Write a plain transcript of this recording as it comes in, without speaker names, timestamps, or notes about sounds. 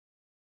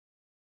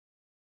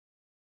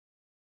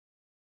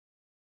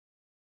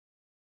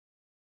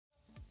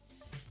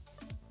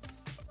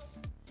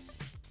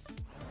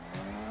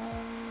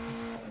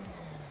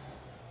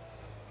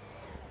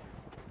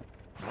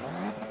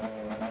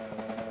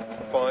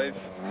5,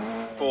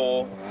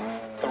 4,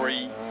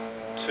 3,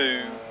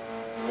 2,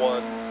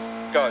 1,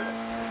 go.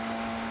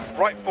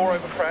 Right 4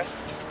 over crest,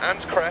 and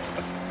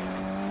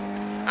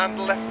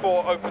left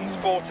 4 opens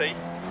 40.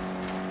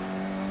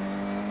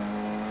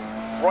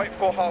 Right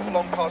 4 half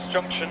long past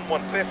junction,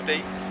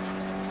 150.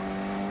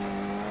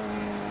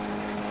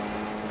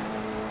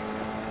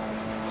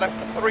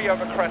 Left 3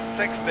 over crest,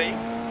 60.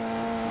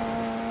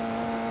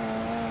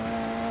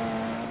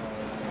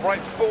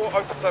 Right 4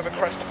 opens over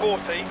crest,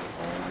 40.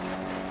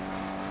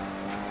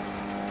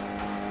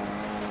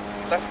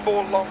 Left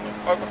 4 long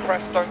over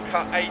crest, don't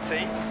cut,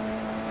 80.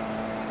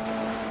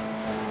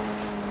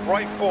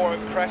 Right 4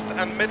 over crest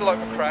and middle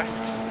over crest.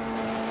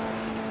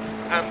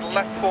 And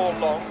left 4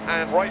 long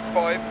and right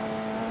 5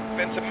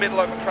 into middle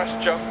over crest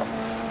jump.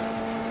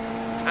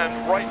 And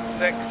right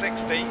 6,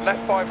 60.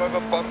 Left 5 over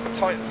bump,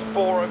 tightens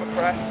 4 over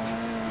crest.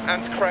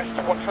 And crest,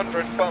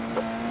 100 bump.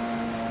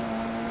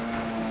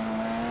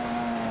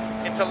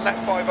 Into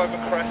left 5 over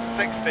crest,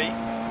 60.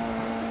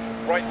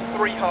 Right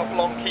 3 half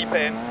long, keep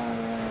in.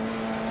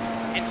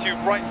 Into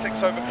right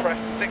 6 over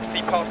crest,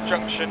 60 past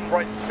junction.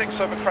 Right 6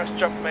 over crest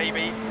jump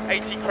maybe,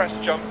 80 crest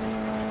jump.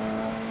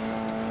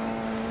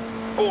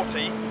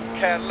 40,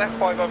 care left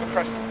 5 over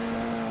crest.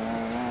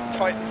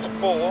 Tightens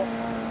 4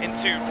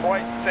 into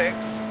right 6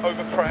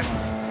 over crest.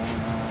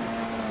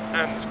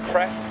 And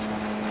crest.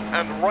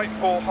 And right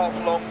 4 half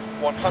long,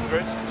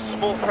 100.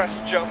 Small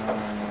crest jump.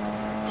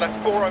 Left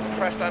 4 over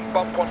crest and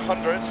bump,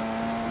 100.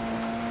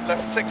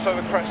 Left 6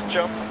 over crest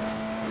jump.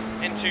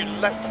 Into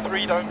left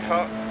 3 don't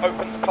cut,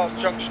 opens past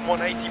junction,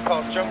 180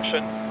 past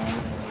junction.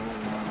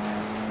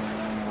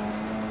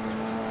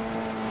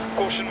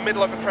 Caution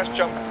middle over crest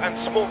jump and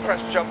small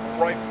crest jump,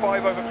 right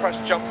 5 over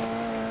crest jump,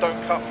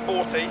 don't cut,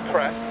 40,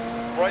 crest.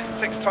 Right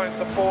 6 times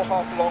the 4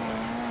 half long,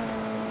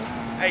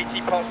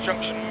 80 past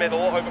junction, middle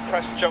over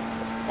crest jump,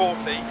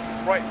 40.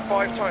 Right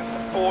 5 times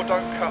the 4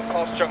 don't cut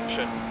past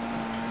junction.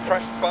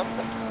 Crest bump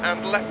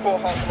and left 4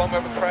 half long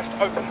over crest,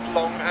 opens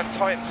long and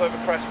tightens over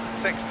crest,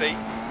 60.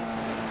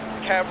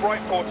 Care right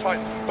 4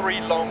 tightens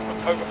 3 long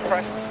over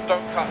crest,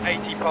 don't cut,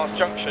 80 past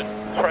junction,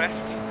 crest.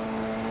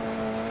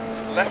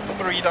 Left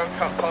 3 don't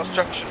cut past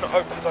junction,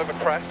 opens over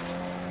crest.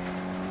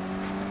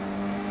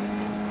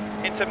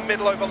 Into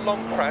middle over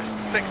long crest,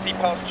 60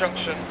 past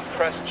junction,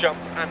 crest jump,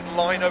 and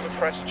line over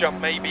crest jump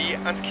maybe,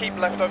 and keep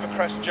left over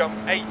crest jump,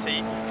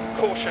 80.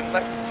 Caution,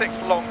 left 6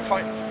 long,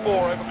 tightens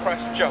 4 over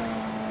crest jump.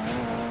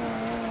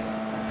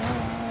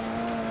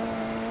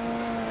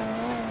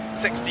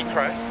 60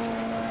 crest.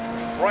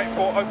 Right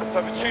 4 opens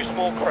over 2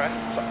 small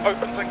crests,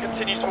 opens and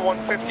continues for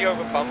 150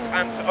 over bump,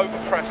 and over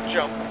crest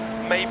jump,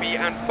 maybe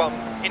and bump,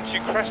 into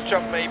crest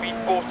jump maybe,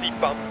 40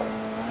 bump,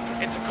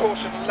 into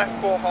caution left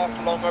 4 half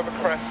long over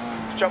crest,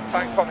 jump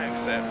bank on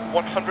exit,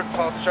 100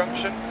 past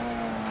junction,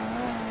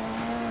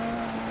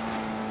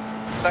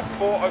 left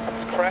 4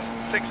 opens crest,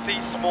 60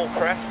 small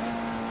crest,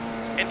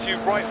 into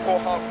right 4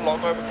 half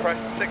long over crest,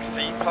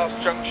 60 past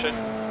junction,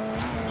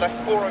 left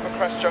 4 over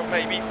crest jump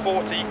maybe,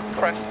 40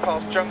 crest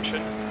past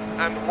junction,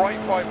 and right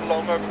 5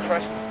 long over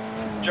crest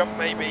jump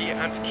maybe,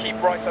 and keep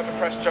right over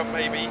crest jump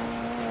maybe,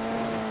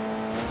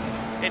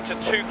 into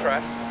 2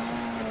 crests,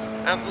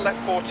 and left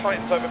 4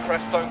 tightens over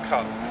crest, don't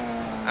cut,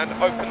 and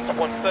opens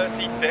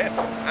 130 dip,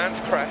 and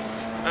crest,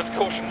 and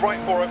caution right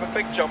 4 over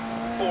big jump,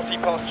 40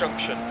 past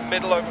junction,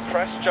 middle over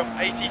crest, jump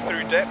 80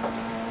 through dip,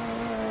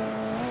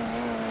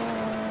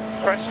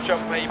 crest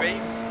jump maybe,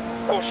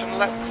 caution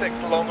left 6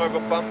 long over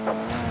bump,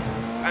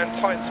 and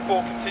tightens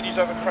 4 continues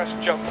over crest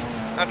jump,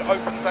 and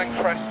opens and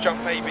crest jump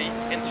maybe,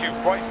 into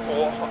right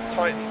 4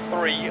 tightens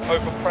 3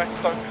 over crest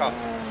don't cut,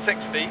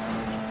 60,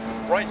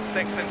 right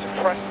 6 into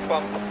crest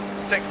bump,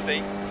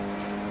 60,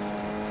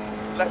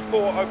 left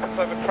 4 opens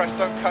over crest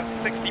don't cut,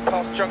 60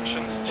 past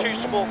junctions, 2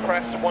 small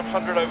crests,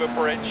 100 over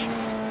bridge,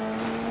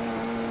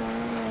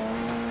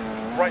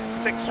 right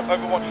 6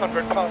 over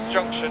 100 past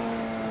junction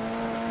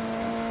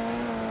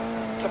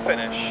to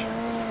finish.